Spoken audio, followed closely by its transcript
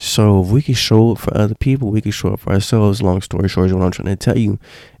So if we can show up for other people, we can show up for ourselves. Long story short is what I'm trying to tell you.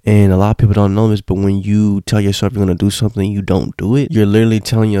 And a lot of people don't know this, but when you tell yourself you're going to do something, you don't do it. You're literally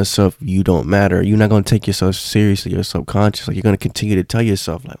telling yourself you don't matter. You're not going to take yourself seriously. You're subconscious. Like, you're going to continue to tell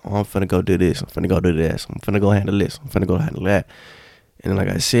yourself, like, oh, I'm finna go do this. I'm finna go do this. I'm finna go handle this. I'm finna go handle that. And like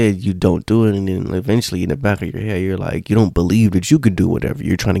I said, you don't do it. And then eventually in the back of your head, you're like, you don't believe that you could do whatever.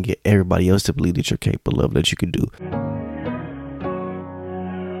 You're trying to get everybody else to believe that you're capable of, that you could do.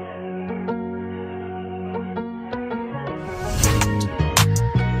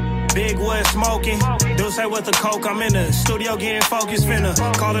 Big wood smoking, do say with the coke, I'm in the studio getting focused, finna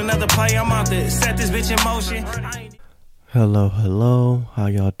call another play, I'm out to set this bitch in motion. Hello, how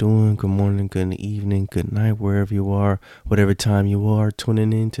y'all doing? Good morning, good evening, good night, wherever you are, whatever time you are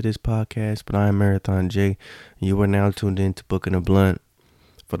tuning into this podcast. But I am Marathon J, and you are now tuned in to Booking a Blunt.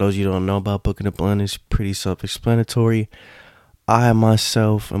 For those of you who don't know about Booking a Blunt, it's pretty self-explanatory. I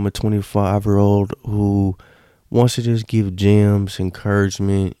myself am a 25-year-old who wants to just give gems,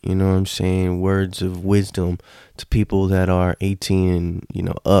 encouragement, you know what I'm saying, words of wisdom to people that are 18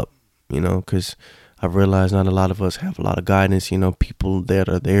 and, up, because I've realized not a lot of us have a lot of guidance, people that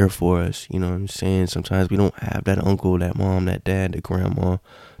are there for us, you know what I'm saying. Sometimes we don't have that uncle, that mom, that dad, that grandma,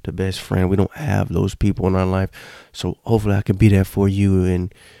 the best friend. We don't have those people in our life. So hopefully I can be there for you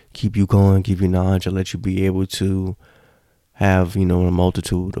and keep you going, give you knowledge, and let you be able to have, a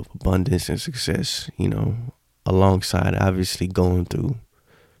multitude of abundance and success, alongside obviously going through,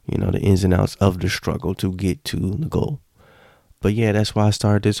 the ins and outs of the struggle to get to the goal. But yeah, that's why I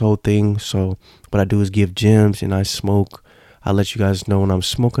started this whole thing. So what I do is give gems and I smoke. I'll let you guys know when I'm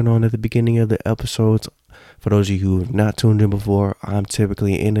smoking on at the beginning of the episodes. For those of you who have not tuned in before, I'm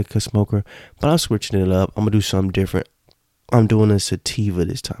typically an indica smoker, but I'm switching it up. I'm going to do something different. I'm doing a sativa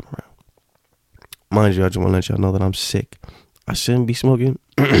this time around. Mind you, I just want to let y'all know that I'm sick. I shouldn't be smoking,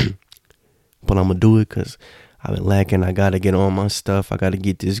 but I'm going to do it because I've been lacking. I got to get on my stuff. I got to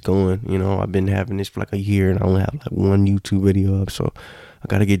get this going. I've been having this for like a year and I only have like one YouTube video up. So I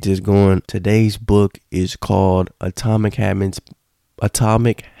got to get this going. Today's book is called Atomic Habits, and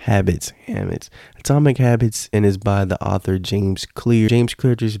is by the author James Clear. James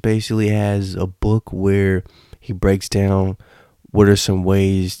Clear just basically has a book where he breaks down what are some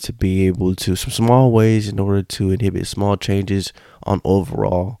ways to be able to, some small ways in order to inhibit small changes on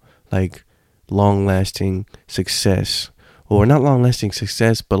overall, like, long-lasting success, or not long-lasting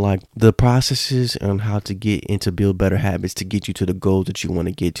success, but like the processes on how to get into build better habits to get you to the goals that you want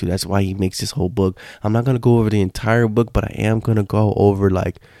to get to. That's why he makes this whole book. I'm not going to go over the entire book, but I am going to go over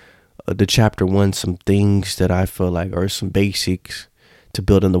like the chapter 1, some things that I feel like are some basics to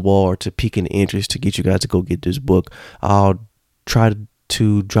build in the wall or to pique an interest to get you guys to go get this book. I'll try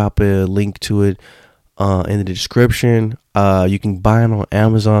to drop a link to it in the description. You can buy it on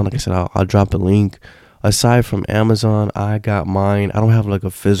Amazon. Like I said, I'll drop a link. Aside from Amazon, I got mine. I don't have like a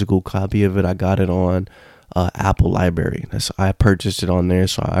physical copy of it. I got it on Apple Library. I purchased it on there,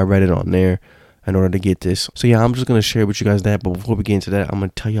 so I read it on there in order to get this. So yeah, I'm just gonna share with you guys that. But before we get into that, I'm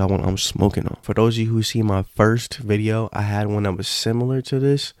gonna tell y'all what I'm smoking on. For those of you who see my first video, I had one that was similar to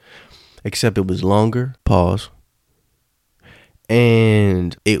this, except it was longer. Pause.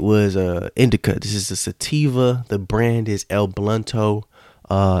 And it was a indica. This is a sativa. The brand is El Blunto.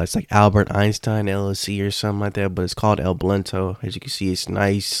 It's like Albert Einstein LLC or something like that, but it's called El Blunto. As you can see, it's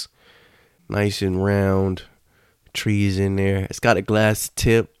nice and round. Trees in there. It's got a glass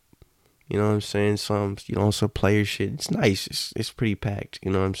tip. You know what I'm saying? Some player shit. It's nice. It's pretty packed.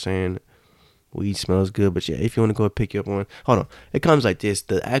 You know what I'm saying? Weed smells good, but yeah, if you want to go pick you up one, hold on. It comes like this.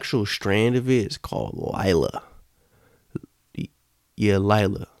 The actual strand of it is called Lila. Yeah,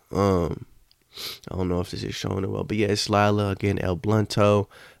 Lila. I don't know if this is showing it well, but yeah, it's Lila. Again, El Blunto.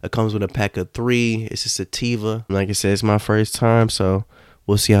 It comes with a pack of 3. It's a sativa. Like I said, it's my first time, so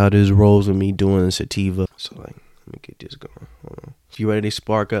we'll see how this rolls with me doing a sativa. So, like, let me get this going. Hold on. If you ready to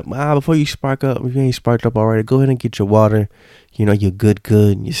spark up, before you spark up, if you ain't sparked up already, go ahead and get your water. Your good,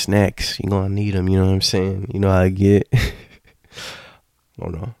 and your snacks. You're going to need them, you know what I'm saying? You know how I get.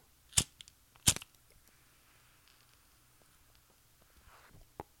 Hold on.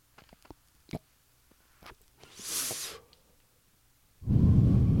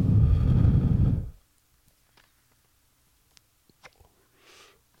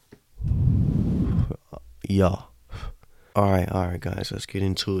 Yeah. All right, guys, let's get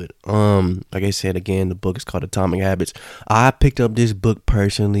into it. Like I said, again, the book is called Atomic Habits. I picked up this book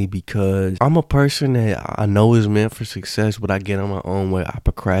personally because I'm a person that I know is meant for success, but I get on my own way. I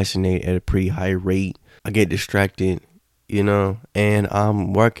procrastinate at a pretty high rate. I get distracted, and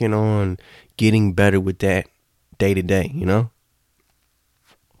I'm working on getting better with that day to day,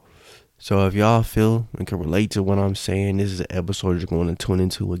 So if y'all feel and can relate to what I'm saying, this is an episode you're going to tune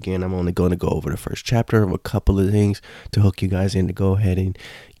into. Again, I'm only going to go over the first chapter of a couple of things to hook you guys in to go ahead and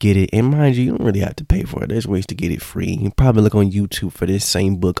get it. And mind you, you don't really have to pay for it. There's ways to get it free. You can probably look on YouTube for this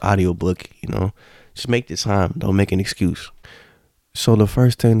same book, audiobook, Just make the time. Don't make an excuse. So the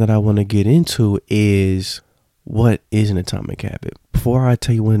first thing that I want to get into is, what is an atomic habit? Before I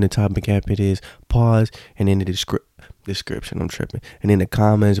tell you what an atomic habit is, pause, and in the description, and in the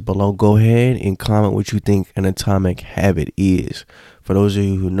comments below, go ahead and comment what you think an atomic habit is. For those of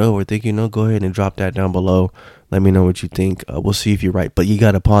you who know or think you know, go ahead and drop that down below. Let me know what you think. We'll see if you're right, but you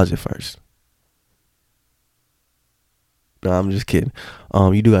got to pause it first. No, I'm just kidding.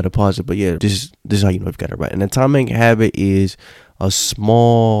 You do got to pause it, but yeah, this is how you know if you got it right. An atomic habit is a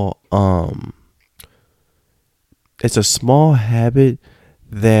small, it's a small habit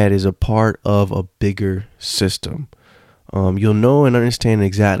that is a part of a bigger system. You'll know and understand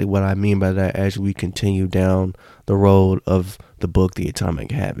exactly what I mean by that as we continue down the road of the book, The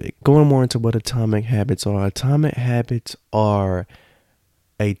Atomic Habit. Going more into what atomic habits are. Atomic habits are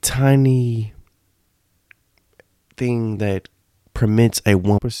a tiny thing that permits a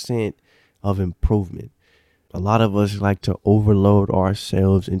 1% of improvement. A lot of us like to overload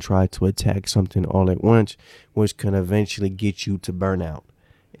ourselves and try to attack something all at once, which can eventually get you to burnout.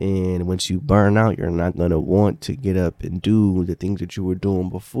 And once you burn out, you're not going to want to get up and do the things that you were doing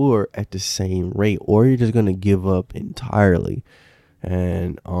before at the same rate, or you're just going to give up entirely.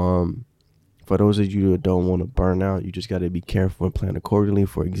 And for those of you that don't want to burn out, you just got to be careful and plan accordingly.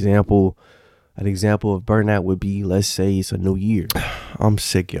 For example, an example of burnout would be, let's say it's a new year. I'm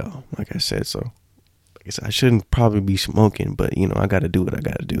sick, y'all. Like I said, so I shouldn't probably be smoking, but I got to do what I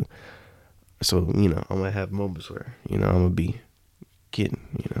got to do. So, I'm going to have moments where, I'm going to be kidding,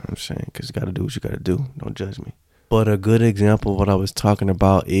 what I'm saying? Because you got to do what you got to do. Don't judge me. But a good example of what I was talking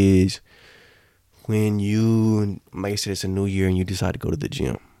about is when you, like I said, it's a new year and you decide to go to the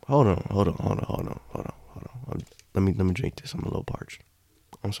gym. Hold on. Let me drink this. I'm a little parched.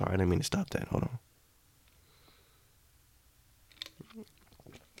 I'm sorry. I didn't mean to stop that. Hold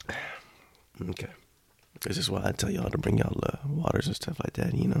on. Okay. This is why I tell y'all to bring y'all waters and stuff like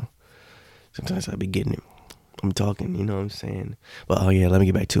that, Sometimes I be getting it. I'm talking, you know what I'm saying? But, let me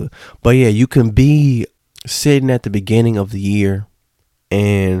get back to it. But, you can be sitting at the beginning of the year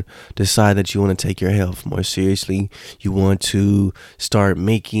and decide that you want to take your health more seriously. You want to start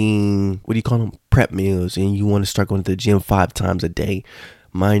making, prep meals, and you want to start going to the gym 5 times a day.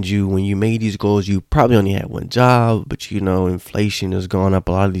 Mind you, when you made these goals, you probably only had one job, but inflation has gone up.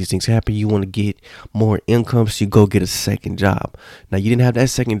 A lot of these things happen. You want to get more income, so you go get a second job. Now, you didn't have that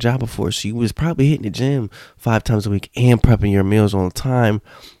second job before, so you was probably hitting the gym 5 times a week and prepping your meals on time.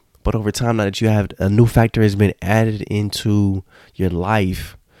 But over time, now that you have a new factor has been added into your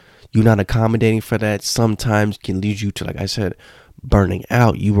life, you're not accommodating for that. Sometimes can lead you to, like I said, burning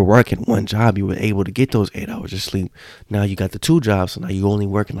out. You were working one job, you were able to get those 8 hours of sleep. Now you got the 2 jobs, so now you're only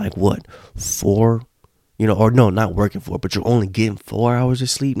working 4, or no, not working 4, but you're only getting 4 hours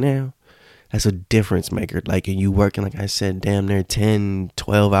of sleep now. That's a difference maker. And you working, like I said, damn near 10,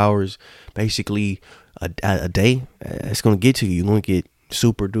 12 hours basically a day. It's gonna get to you. You're gonna get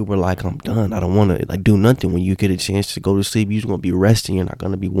super duper I'm done. I don't want to do nothing. When you get a chance to go to sleep, you're gonna be resting. You're not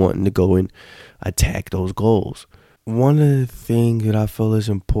gonna be wanting to go and attack those goals. One of the things that I feel is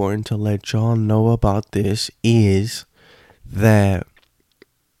important to let y'all know about this is that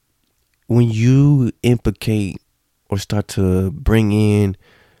when you implicate or start to bring in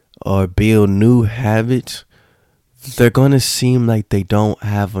or build new habits, they're going to seem like they don't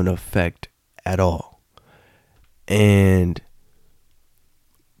have an effect at all. And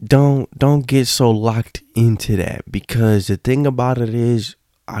don't get so locked into that, because the thing about it is,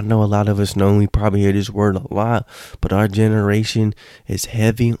 I know a lot of us know, we probably hear this word a lot, but our generation is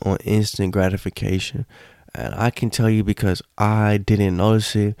heavy on instant gratification. And I can tell you, because I didn't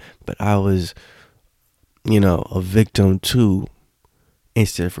notice it, but I was, a victim to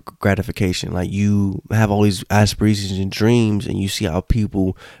instant gratification. You have all these aspirations and dreams, and you see how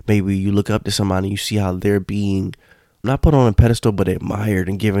people, maybe you look up to somebody, and you see how they're being not put on a pedestal, but admired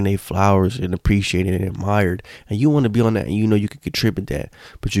and given their flowers and appreciated and admired. And you want to be on that, and you can contribute that.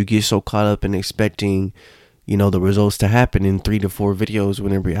 But you get so caught up in expecting, the results to happen in 3 to 4 videos,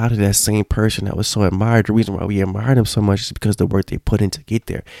 when in reality, that same person that was so admired, the reason why we admired them so much is because the work they put in to get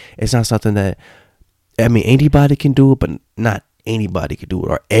there. It's not something that, anybody can do it, but not anybody could do it,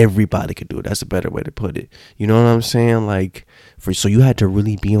 or everybody could do it. That's a better way to put it. You know what I'm saying? Like, so you had to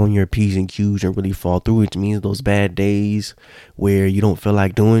really be on your P's and Q's and really fall through, which means those bad days where you don't feel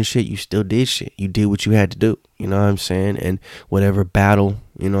like doing shit, you still did shit. You did what you had to do. You know what I'm saying? And whatever battle,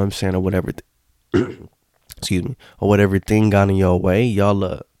 you know what I'm saying, or whatever, excuse me, or whatever thing got in your way,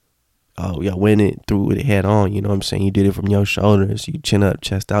 y'all went it through it head on. You know what I'm saying? You did it from your shoulders, you chin up,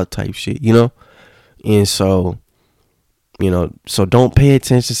 chest out type shit, you know? And so, so don't pay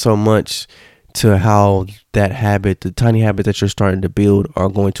attention so much to how that habit, the tiny habit that you're starting to build, are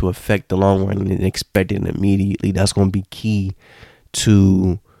going to affect the long run and expect it immediately. That's going to be the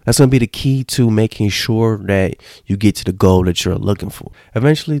key to making sure that you get to the goal that you're looking for.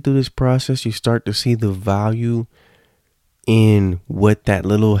 Eventually, through this process, you start to see the value in what that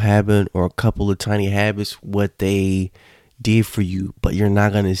little habit or a couple of tiny habits, what they did for you, but you're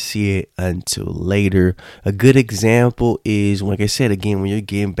not going to see it until later. A good example is, like I said, again, when you're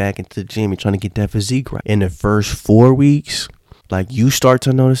getting back into the gym, you're trying to get that physique right. In the first 4 weeks, like, you start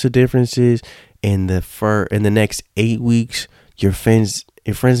to notice the differences. In the next 8 weeks, your friends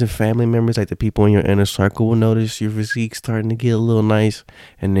and family members, like the people in your inner circle, will notice your physique starting to get a little nice.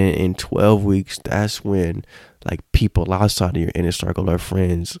 And then in 12 weeks, that's when, like, people outside of your inner circle or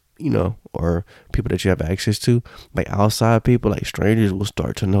friends, or people that you have access to, like outside people, like strangers, will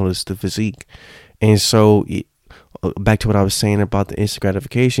start to notice the physique. And so back to what I was saying about the instant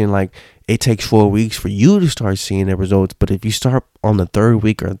gratification, like, it takes 4 weeks for you to start seeing the results. But if you start on the 3rd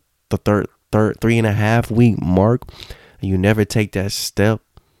week or the third 3.5 week mark, and you never take that step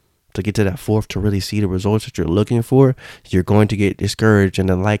to get to that 4th to really see the results that you're looking for, you're going to get discouraged. And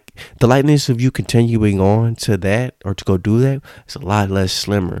the lightness of you continuing on to that, or to go do that, is a lot less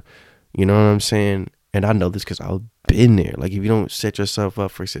slimmer. You know what I'm saying? And I know this because I've been there. Like, if you don't set yourself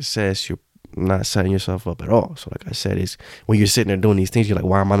up for success, you're not setting yourself up at all. So like I said, it's when you're sitting there doing these things, you're like,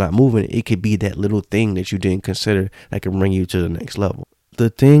 why am I not moving? It could be that little thing that you didn't consider that can bring you to the next level. The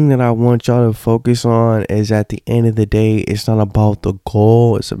thing that I want y'all to focus on is, at the end of the day, it's not about the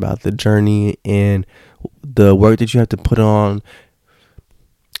goal. It's about the journey and the work that you have to put on.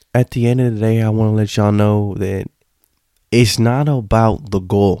 At the end of the day, I want to let y'all know that it's not about the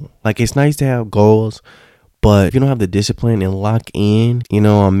goal. Like, it's nice to have goals, but if you don't have the discipline and lock in,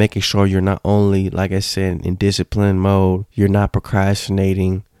 on making sure you're not only, like I said, in discipline mode, you're not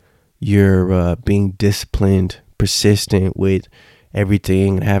procrastinating, you're being disciplined, persistent with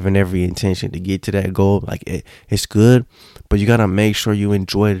everything, and having every intention to get to that goal. Like, it's good, but you gotta make sure you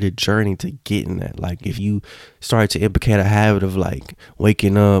enjoy the journey to getting that. Like, if you start to implicate a habit of, like,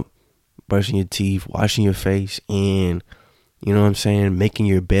 waking up, brushing your teeth, washing your face, and making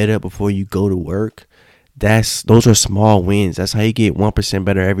your bed up before you go to work, those are small wins. That's how you get 1%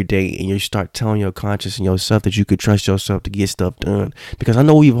 better every day, and you start telling your conscience and yourself that you could trust yourself to get stuff done. Because I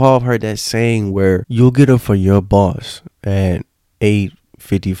know we've all heard that saying where you'll get up for your boss at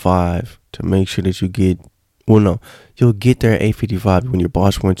 8:55 to make sure that you'll get there at 8:55 when your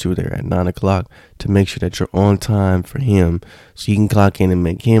boss wants you there at 9 o'clock to make sure that you're on time for him, so you can clock in and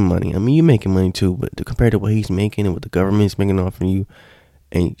make him money. I mean, you're making money too, but compared to what he's making and what the government's making off of you,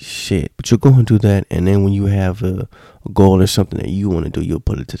 ain't shit. But you're going to do that, and then when you have a goal or something that you want to do, you'll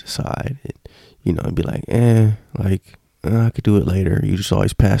put it to the side and be like, I could do it later. You just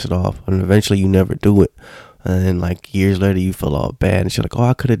always pass it off, and eventually you never do it. And then, like, years later, you feel all bad, and you're like, oh,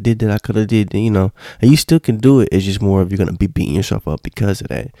 I could have did that, and you still can do it. It's just more of, you're going to be beating yourself up because of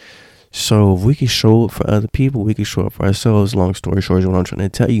that. So if we can show up for other people, we can show up for ourselves. Long story short is what I'm trying to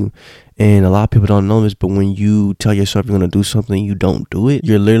tell you. And a lot of people don't know this, but when you tell yourself you're going to do something, you don't do it,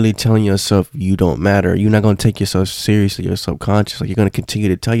 you're literally telling yourself you don't matter. You're not going to take yourself seriously. You're subconscious. Like, you're going to continue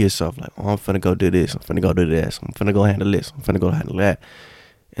to tell yourself, like, oh, I'm finna go do this. I'm finna go do this. I'm finna go handle this. I'm finna go handle that.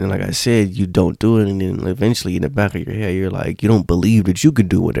 And like I said, you don't do it, and then eventually in the back of your head, you're like, you don't believe that you could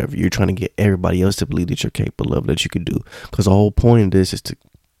do whatever. You're trying to get everybody else to believe that you're capable of, that you could do. Because the whole point of this is to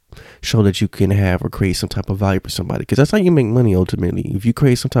show that you can have or create some type of value for somebody. Because that's how you make money ultimately. If you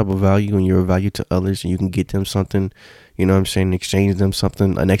create some type of value and you're a value to others, and you can get them something, exchange them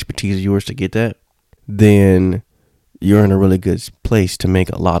something, an expertise of yours to get that, then you're in a really good place to make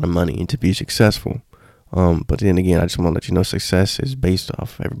a lot of money and to be successful. But then again, I just want to let you know, success is based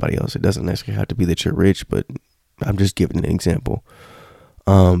off everybody else. It doesn't necessarily have to be that you're rich, but I'm just giving an example.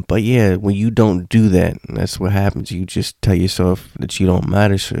 But yeah, when you don't do that, that's what happens. You just tell yourself that you don't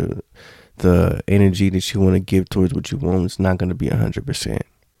matter. So the energy that you want to give towards what you want is not going to be 100%.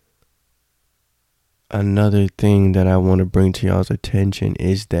 Another thing that I want to bring to y'all's attention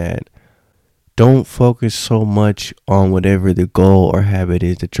is that don't focus so much on whatever the goal or habit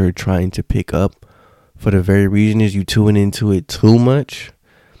is that you're trying to pick up for the very reason is you tune into it too much.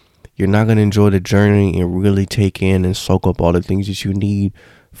 You're not going to enjoy the journey and really take in and soak up all the things that you need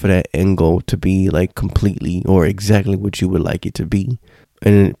for that end goal to be like completely or exactly what you would like it to be.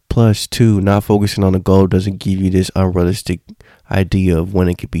 And plus, too, not focusing on the goal doesn't give you this unrealistic idea of when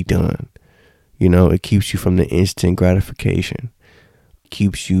it could be done. You know, it keeps you from the instant gratification.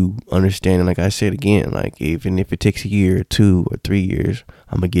 Keeps you understanding, like I said again, like even if it takes a year or 2 or 3 years,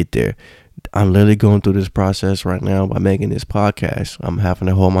 I'm going to get there. I'm literally going through this process right now by making this podcast. I'm having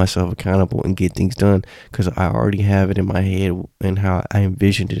to hold myself accountable and get things done because I already have it in my head and how I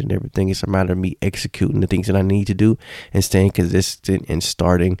envisioned it and everything. It's a matter of me executing the things that I need to do and staying consistent and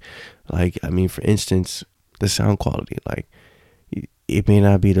starting. Like, I mean, for instance, the sound quality. Like, it may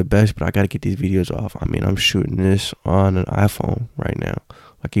not be the best, but I got to get these videos off. I mean, I'm shooting this on an iPhone right now.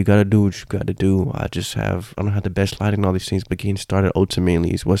 Like, you got to do what you got to do. I don't have the best lighting and all these things, but getting started ultimately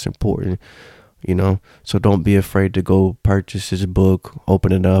is what's important, you know? So don't be afraid to go purchase this book,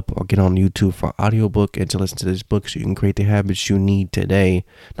 open it up, or get on YouTube for audiobook and to listen to this book so you can create the habits you need today,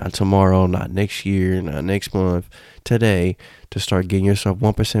 not tomorrow, not next year, not next month, today, to start getting yourself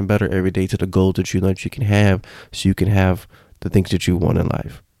 1% better every day to the goals that you know that you can have so you can have the things that you want in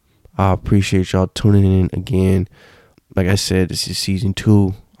life. I appreciate y'all tuning in again. Like I said, this is season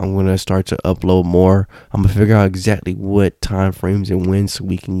 2. I'm going to start to upload more. I'm going to figure out exactly what time frames and when so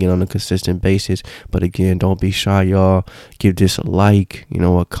we can get on a consistent basis. But again, don't be shy, y'all. Give this a like,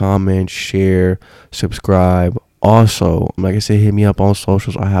 a comment, share, subscribe. Also, like I said, hit me up on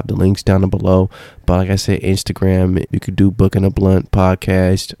socials. I have the links down below. But like I said, Instagram, you could do Booking a Blunt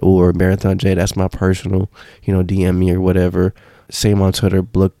podcast or Marathon J. That's my personal, DM me or whatever. Same on Twitter,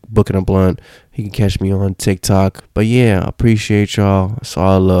 Booking a Blunt. You can catch me on TikTok. But yeah, I appreciate y'all. That's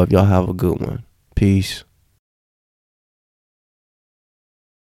all I love. Y'all have a good one. Peace.